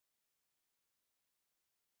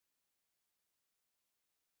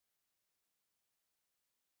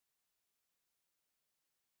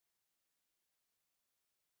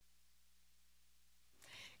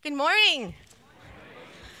Good morning.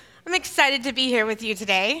 I'm excited to be here with you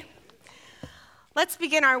today. Let's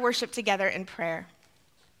begin our worship together in prayer.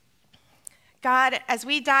 God, as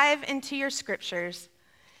we dive into your scriptures,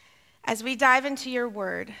 as we dive into your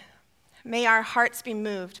word, may our hearts be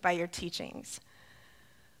moved by your teachings,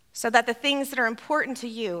 so that the things that are important to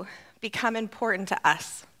you become important to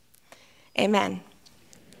us. Amen.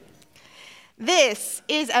 This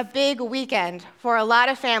is a big weekend for a lot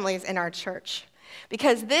of families in our church,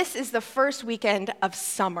 because this is the first weekend of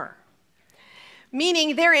summer,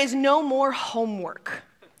 meaning there is no more homework.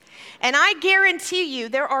 And I guarantee you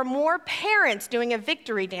there are more parents doing a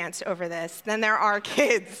victory dance over this than there are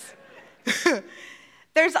kids.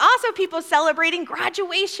 There's also people celebrating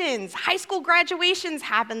graduations. High school graduations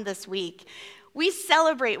happened this week. We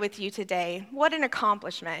celebrate with you today. What an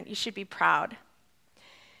accomplishment. You should be proud.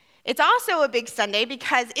 It's also a big Sunday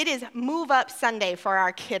because it is Move Up Sunday for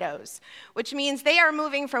our kiddos, which means they are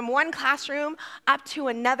moving from one classroom up to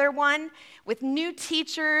another one with new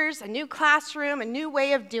teachers, a new classroom, a new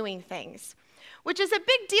way of doing things, which is a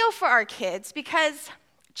big deal for our kids because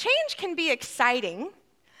change can be exciting,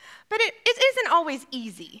 but it isn't always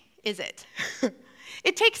easy, is it?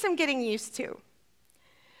 It takes some getting used to.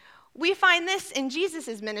 We find this in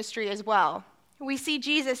Jesus' ministry as well. We see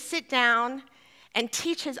Jesus sit down and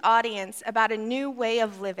teach his audience about a new way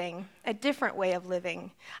of living, a different way of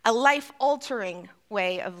living, a life-altering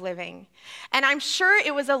way of living. And I'm sure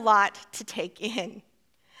it was a lot to take in.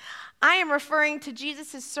 I am referring to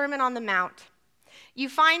Jesus' Sermon on the Mount. You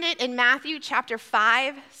find it in Matthew chapter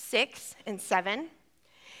 5, 6, and 7.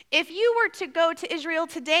 If you were to go to Israel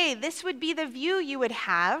today, this would be the view you would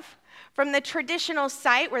have from the traditional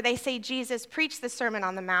site where they say Jesus preached the Sermon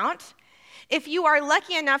on the Mount. If you are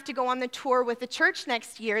lucky enough to go on the tour with the church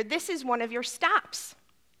next year, this is one of your stops.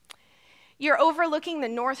 You're overlooking the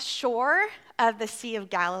north shore of the Sea of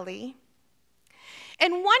Galilee.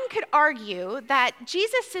 And one could argue that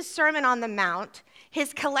Jesus' Sermon on the Mount,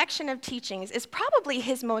 his collection of teachings, is probably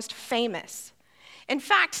his most famous. In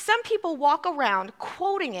fact, some people walk around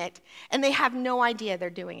quoting it, and they have no idea they're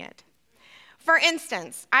doing it. For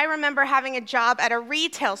instance, I remember having a job at a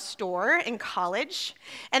retail store in college,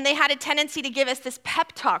 and they had a tendency to give us this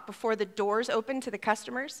pep talk before the doors opened to the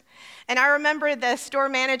customers. And I remember the store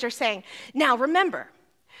manager saying, "Now remember,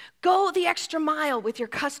 go the extra mile with your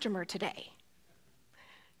customer today."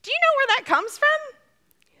 Do you know where that comes from?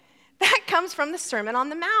 That comes from the Sermon on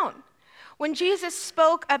the Mount. When Jesus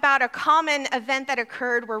spoke about a common event that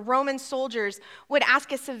occurred where Roman soldiers would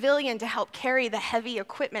ask a civilian to help carry the heavy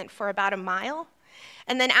equipment for about a mile,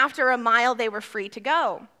 and then after a mile, they were free to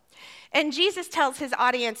go. And Jesus tells his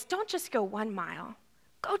audience, don't just go 1 mile,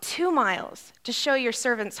 go 2 miles to show your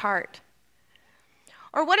servant's heart.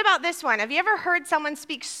 Or what about this one? Have you ever heard someone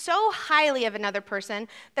speak so highly of another person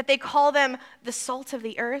that they call them the salt of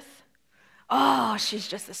the earth? Oh, she's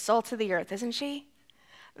just the salt of the earth, isn't she?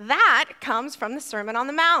 That comes from the Sermon on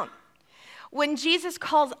the Mount, when Jesus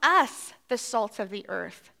calls us the salt of the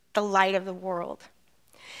earth, the light of the world.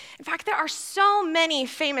 In fact, there are so many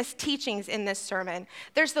famous teachings in this sermon.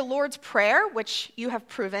 There's the Lord's Prayer, which you have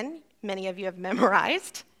proven, many of you have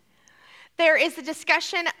memorized. There is the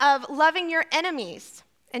discussion of loving your enemies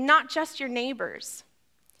and not just your neighbors.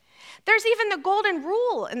 There's even the golden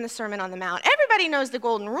rule in the Sermon on the Mount. Everybody knows the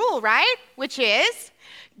golden rule, right? Which is,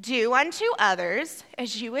 do unto others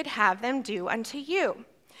as you would have them do unto you.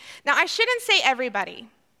 Now, I shouldn't say everybody.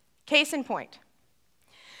 Case in point.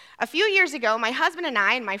 A few years ago, my husband and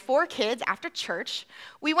I and my 4 kids, after church,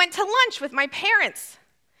 we went to lunch with my parents.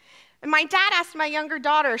 And my dad asked my younger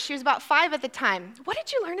daughter, she was about 5 at the time, "What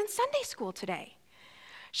did you learn in Sunday school today?"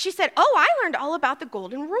 She said, "Oh, I learned all about the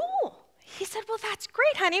golden rule." He said, "Well, that's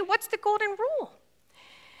great, honey. What's the golden rule?"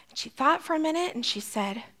 And she thought for a minute and she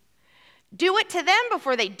said, "Do it to them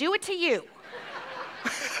before they do it to you."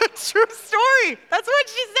 True story. That's what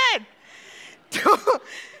she said.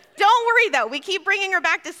 Don't worry, though. We keep bringing her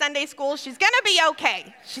back to Sunday school. She's going to be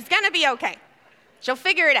okay. She's going to be okay. She'll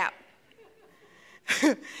figure it out.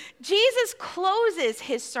 Jesus closes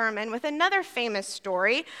his sermon with another famous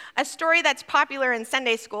story, a story that's popular in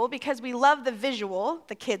Sunday school because we love the visual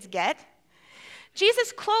the kids get.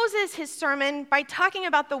 Jesus closes his sermon by talking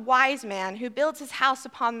about the wise man who builds his house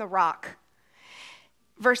upon the rock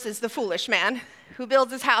versus the foolish man who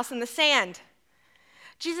builds his house in the sand.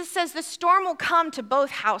 Jesus says the storm will come to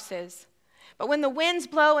both houses, but when the winds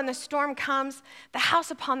blow and the storm comes, the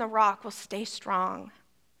house upon the rock will stay strong.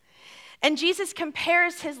 And Jesus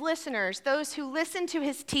compares his listeners, those who listen to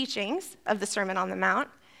his teachings of the Sermon on the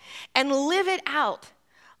Mount, and live it out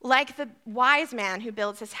like the wise man who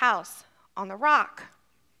builds his house on the rock.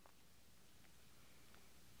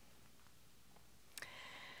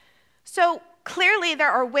 So clearly,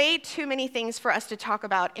 there are way too many things for us to talk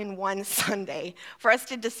about in one Sunday, for us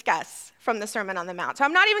to discuss from the Sermon on the Mount. So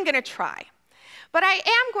I'm not even going to try. But I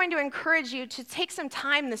am going to encourage you to take some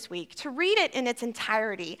time this week to read it in its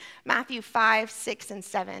entirety, Matthew 5, 6, and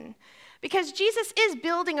 7. Because Jesus is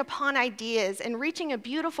building upon ideas and reaching a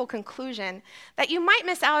beautiful conclusion that you might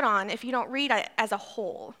miss out on if you don't read it as a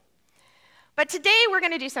whole. But today we're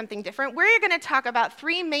going to do something different. We're going to talk about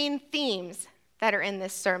three main themes that are in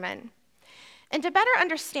this sermon. And to better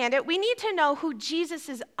understand it, we need to know who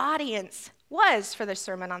Jesus' audience was for the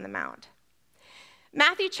Sermon on the Mount.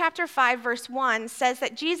 Matthew chapter 5, verse 1 says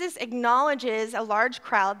that Jesus acknowledges a large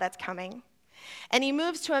crowd that's coming, and he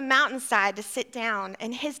moves to a mountainside to sit down,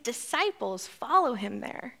 and his disciples follow him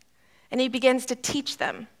there, and he begins to teach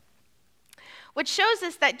them, which shows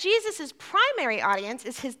us that Jesus' primary audience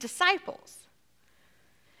is his disciples.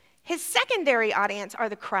 His secondary audience are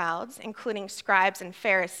the crowds, including scribes and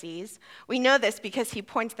Pharisees. We know this because he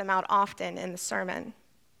points them out often in the sermon.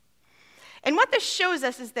 And what this shows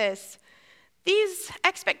us is this: these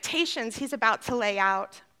expectations he's about to lay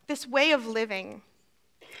out, this way of living,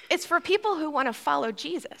 it's for people who want to follow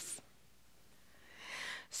Jesus.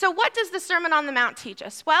 So what does the Sermon on the Mount teach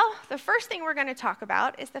us? Well, the first thing we're going to talk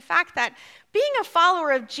about is the fact that being a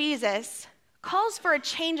follower of Jesus calls for a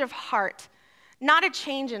change of heart, not a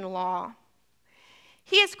change in law.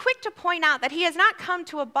 He is quick to point out that he has not come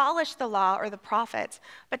to abolish the law or the prophets,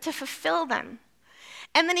 but to fulfill them.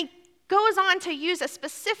 And then he goes on to use a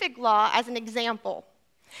specific law as an example.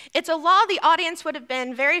 It's a law the audience would have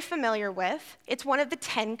been very familiar with. It's one of the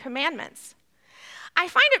 10 Commandments. I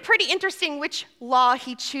find it pretty interesting which law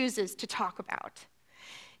he chooses to talk about.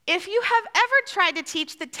 If you have ever tried to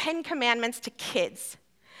teach the 10 Commandments to kids,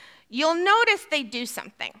 you'll notice they do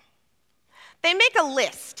something. They make a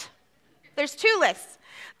list. There's 2 lists.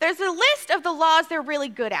 There's a list of the laws they're really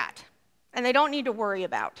good at, and they don't need to worry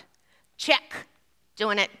about. Check,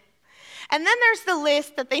 doing it. And then there's the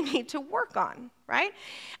list that they need to work on, right?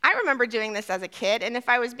 I remember doing this as a kid, and if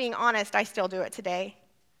I was being honest, I still do it today.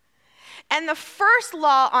 And the first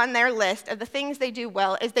law on their list of the things they do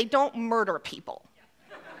well is they don't murder people.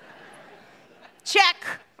 Check,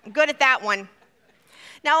 I'm good at that one.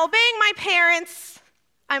 Now, obeying my parents,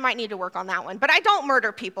 I might need to work on that one, but I don't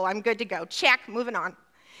murder people. I'm good to go. Check, moving on.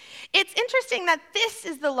 It's interesting that this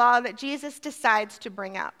is the law that Jesus decides to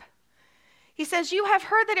bring up. He says, "You have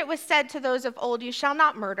heard that it was said to those of old, 'You shall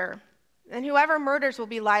not murder, and whoever murders will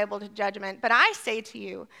be liable to judgment.' But I say to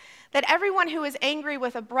you that everyone who is angry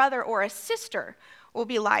with a brother or a sister will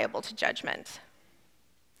be liable to judgment."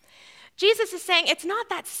 Jesus is saying it's not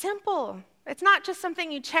that simple. It's not just something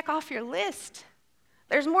you check off your list.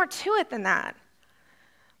 There's more to it than that.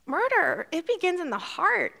 Murder, it begins in the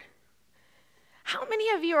heart. How many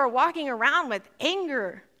of you are walking around with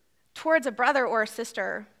anger towards a brother or a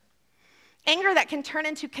sister? Anger that can turn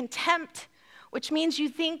into contempt, which means you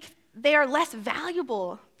think they are less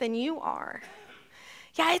valuable than you are.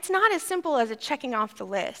 Yeah, it's not as simple as checking off the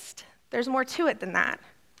list. There's more to it than that.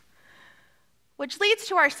 Which leads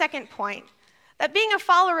to our second point, that being a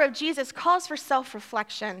follower of Jesus calls for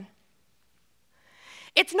self-reflection.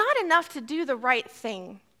 It's not enough to do the right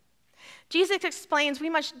thing. Jesus explains we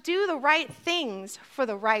must do the right things for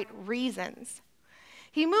the right reasons.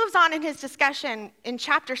 He moves on in his discussion in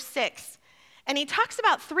chapter 6, and he talks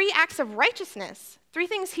about 3 acts of righteousness, 3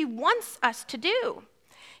 things he wants us to do.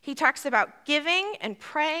 He talks about giving and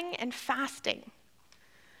praying and fasting.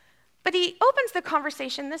 But he opens the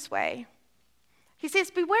conversation this way. He says,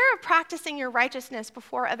 "Beware of practicing your righteousness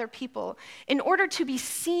before other people in order to be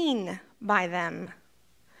seen by them."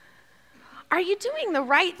 Are you doing the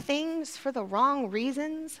right things for the wrong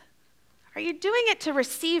reasons? Are you doing it to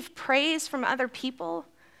receive praise from other people?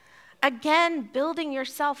 Again, building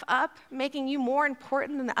yourself up, making you more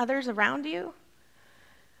important than the others around you?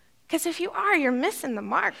 Because if you are, you're missing the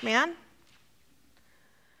mark, man.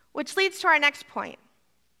 Which leads to our next point.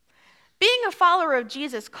 Being a follower of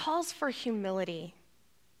Jesus calls for humility.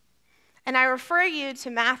 And I refer you to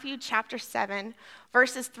Matthew chapter 7,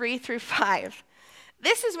 verses 3 through 5.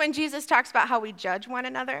 This is when Jesus talks about how we judge one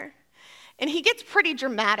another. And he gets pretty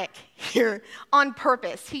dramatic here on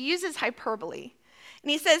purpose. He uses hyperbole. And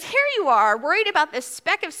he says, "Here you are, worried about this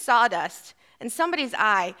speck of sawdust in somebody's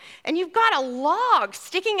eye, and you've got a log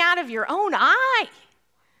sticking out of your own eye.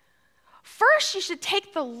 First, you should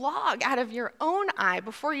take the log out of your own eye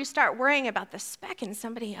before you start worrying about the speck in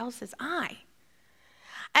somebody else's eye."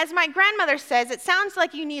 As my grandmother says, it sounds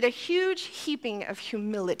like you need a huge heaping of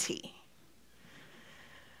humility.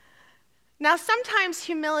 Now, sometimes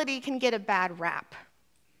humility can get a bad rap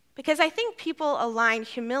because I think people align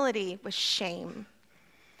humility with shame.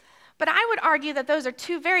 But I would argue that those are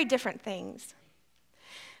two very different things.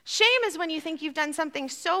 Shame is when you think you've done something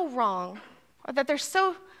so wrong, or that there's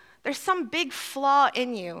some big flaw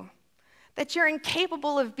in you, that you're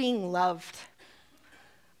incapable of being loved,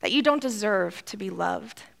 that you don't deserve to be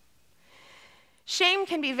loved. Shame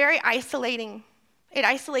can be very isolating. It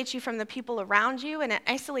isolates you from the people around you, and it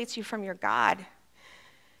isolates you from your God.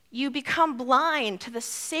 You become blind to the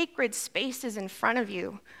sacred spaces in front of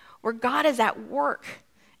you where God is at work,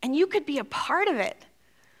 and you could be a part of it,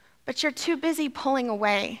 but you're too busy pulling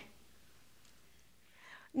away.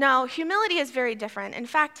 No, humility is very different. In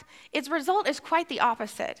fact, its result is quite the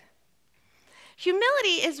opposite.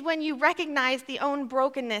 Humility is when you recognize the own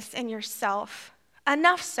brokenness in yourself,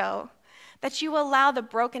 enough so that you allow the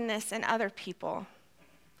brokenness in other people,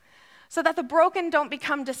 so that the broken don't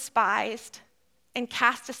become despised and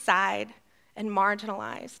cast aside and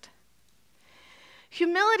marginalized.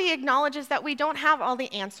 Humility acknowledges that we don't have all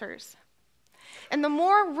the answers. And the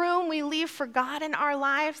more room we leave for God in our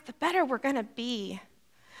lives, the better we're going to be.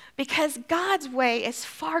 Because God's way is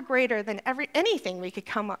far greater than anything we could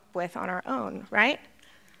come up with on our own, right?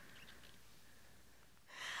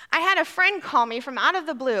 I had a friend call me from out of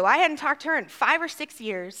the blue. I hadn't talked to her in 5 or 6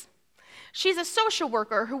 years. She's a social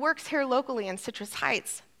worker who works here locally in Citrus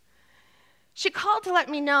Heights. She called to let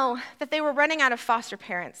me know that they were running out of foster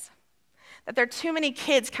parents, that there are too many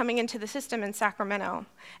kids coming into the system in Sacramento,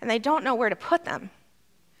 and they don't know where to put them.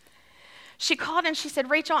 She called and she said,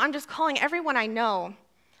 "Rachel, I'm just calling everyone I know.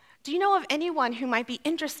 Do you know of anyone who might be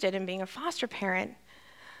interested in being a foster parent?"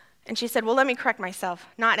 And she said, "Well, let me correct myself,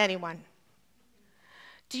 not anyone.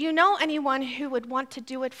 Do you know anyone who would want to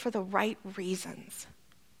do it for the right reasons?"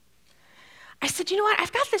 I said, "You know what?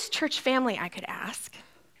 I've got this church family I could ask."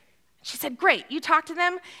 She said, "Great, you talk to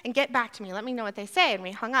them and get back to me. Let me know what they say." And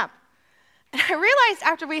we hung up. And I realized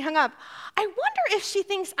after we hung up, I wonder if she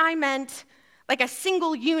thinks I meant like a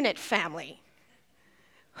single unit family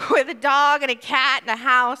with a dog and a cat and a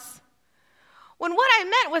house, when what I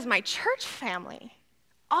meant was my church family,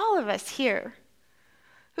 all of us here,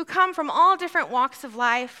 who come from all different walks of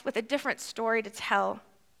life with a different story to tell.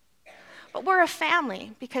 But we're a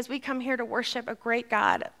family because we come here to worship a great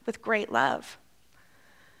God with great love.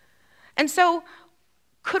 And so,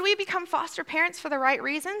 could we become foster parents for the right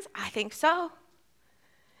reasons? I think so.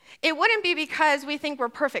 It wouldn't be because we think we're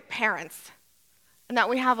perfect parents and that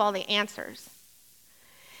we have all the answers.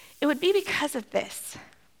 It would be because of this,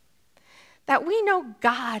 that we know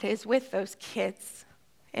God is with those kids.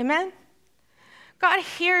 Amen? God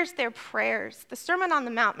hears their prayers. The Sermon on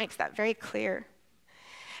the Mount makes that very clear.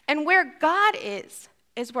 And where God is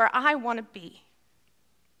where I want to be.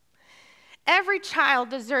 Every child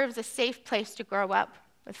deserves a safe place to grow up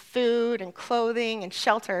with food and clothing and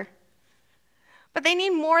shelter. But they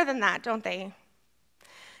need more than that, don't they?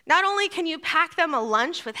 Not only can you pack them a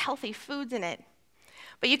lunch with healthy foods in it,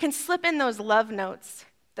 but you can slip in those love notes,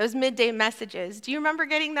 those midday messages. Do you remember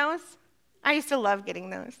getting those? I used to love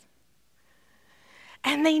getting those.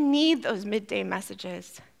 And they need those midday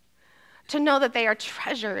messages to know that they are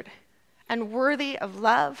treasured and worthy of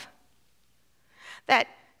love, that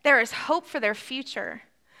there is hope for their future,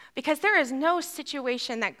 because there is no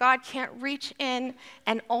situation that God can't reach in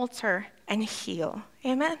and alter and heal.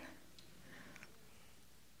 Amen?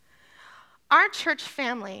 Our church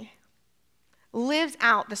family lives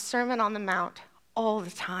out the Sermon on the Mount all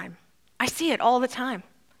the time. I see it all the time.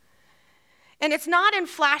 And it's not in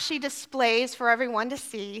flashy displays for everyone to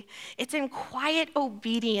see. It's in quiet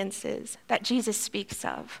obediences that Jesus speaks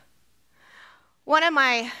of. One of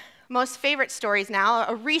my most favorite stories now,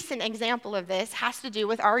 a recent example of this, has to do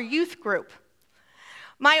with our youth group.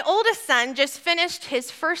 My oldest son just finished his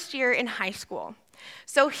first year in high school.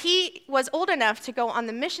 So he was old enough to go on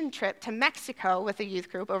the mission trip to Mexico with the youth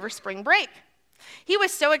group over spring break. He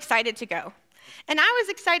was so excited to go. And I was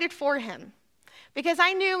excited for him because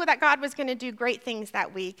I knew that God was going to do great things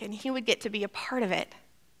that week and he would get to be a part of it.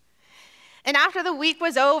 And after the week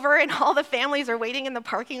was over and all the families are waiting in the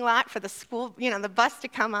parking lot for the school, the bus to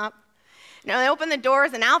come up, they open the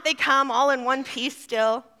doors and out they come all in one piece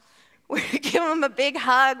still. We give him a big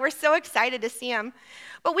hug. We're so excited to see him.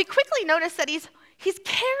 But we quickly notice that he's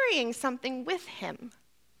carrying something with him.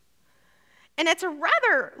 And it's a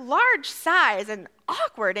rather large size and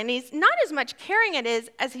awkward, and he's not as much carrying it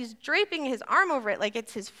as he's draping his arm over it like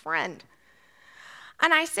it's his friend.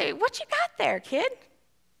 And I say, "What you got there, kid?"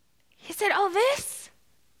 He said, "Oh, this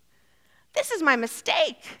is my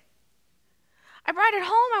mistake. I brought it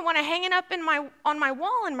home. I want to hang it up on my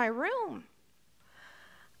wall in my room."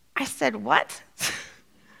 I said, "What?"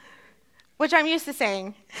 Which I'm used to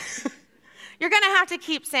saying. you're going to have to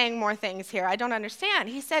keep saying more things here. I don't understand.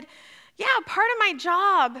 He said, yeah, part of my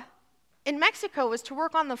job in Mexico was to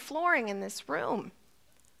work on the flooring in this room.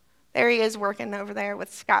 There he is working over there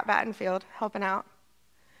with Scott Battenfield, helping out.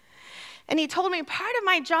 And he told me part of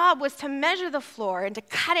my job was to measure the floor and to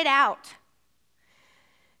cut it out.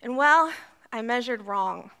 And well, I measured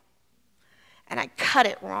wrong. And I cut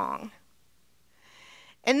it wrong.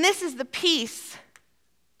 And this is the piece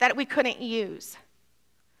that we couldn't use.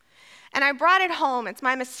 And I brought it home. It's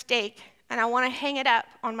my mistake. And I want to hang it up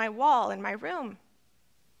on my wall in my room.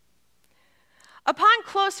 Upon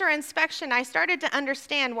closer inspection, I started to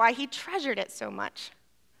understand why he treasured it so much.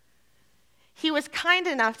 He was kind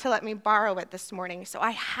enough to let me borrow it this morning, so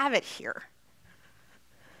I have it here.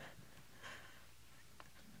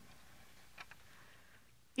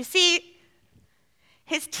 You see,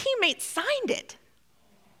 his teammates signed it.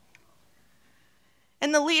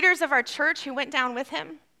 And the leaders of our church who went down with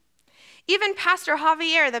him, even Pastor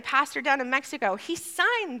Javier, the pastor down in Mexico, he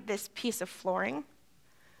signed this piece of flooring.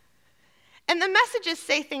 And the messages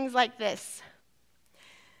say things like this.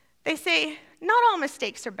 They say, not all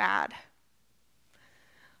mistakes are bad.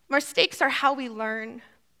 Mistakes are how we learn.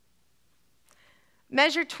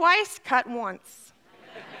 Measure twice, cut once.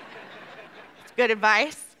 It's good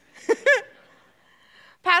advice.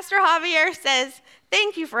 Pastor Javier says,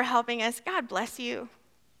 thank you for helping us. God bless you.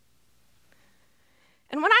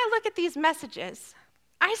 And when I look at these messages,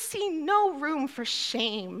 I see no room for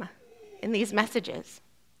shame in these messages.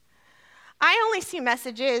 I only see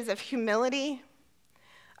messages of humility,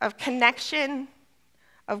 of connection,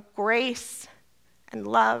 of grace, and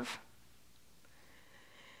love.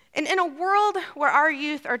 And in a world where our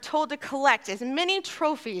youth are told to collect as many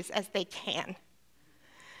trophies as they can,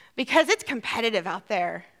 because it's competitive out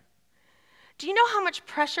there, do you know how much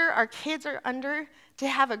pressure our kids are under to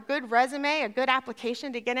have a good resume, a good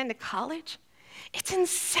application to get into college? It's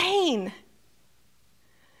insane.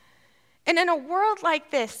 And in a world like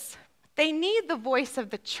this, they need the voice of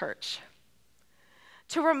the church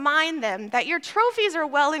to remind them that your trophies are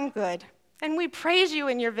well and good, and we praise you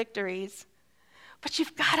in your victories, but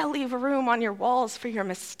you've got to leave room on your walls for your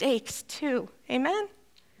mistakes too. Amen?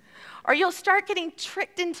 Or you'll start getting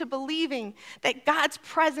tricked into believing that God's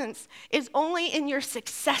presence is only in your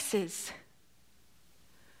successes.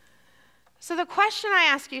 So the question I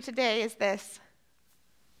ask you today is this.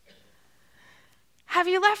 Have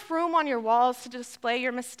you left room on your walls to display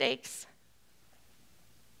your mistakes?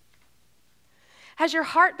 Has your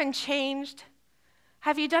heart been changed?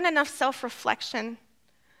 Have you done enough self-reflection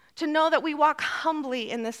to know that we walk humbly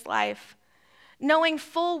in this life, knowing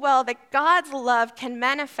full well that God's love can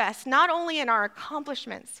manifest not only in our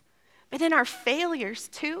accomplishments, but in our failures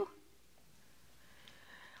too?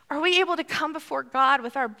 Are we able to come before God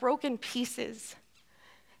with our broken pieces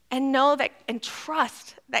and know that and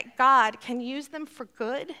trust that God can use them for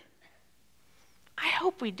good? I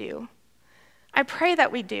hope we do. I pray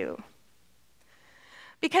that we do.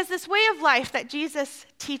 Because this way of life that Jesus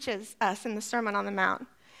teaches us in the Sermon on the Mount,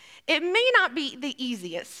 it may not be the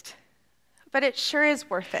easiest, but it sure is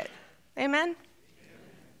worth it. Amen?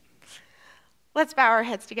 Let's bow our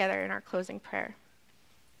heads together in our closing prayer.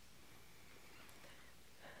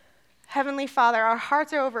 Heavenly Father, our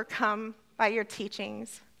hearts are overcome by your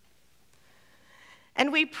teachings.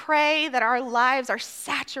 And we pray that our lives are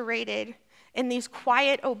saturated in these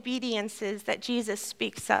quiet obediences that Jesus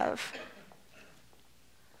speaks of.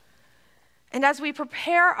 And as we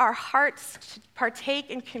prepare our hearts to partake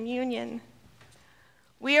in communion,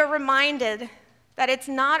 we are reminded that it's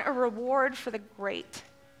not a reward for the great,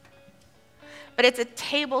 but it's a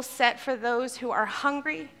table set for those who are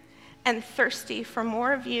hungry and thirsty for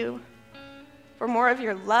more of you, for more of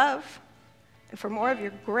your love, and for more of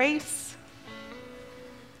your grace.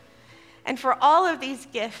 And for all of these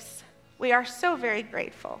gifts, we are so very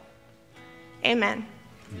grateful. Amen.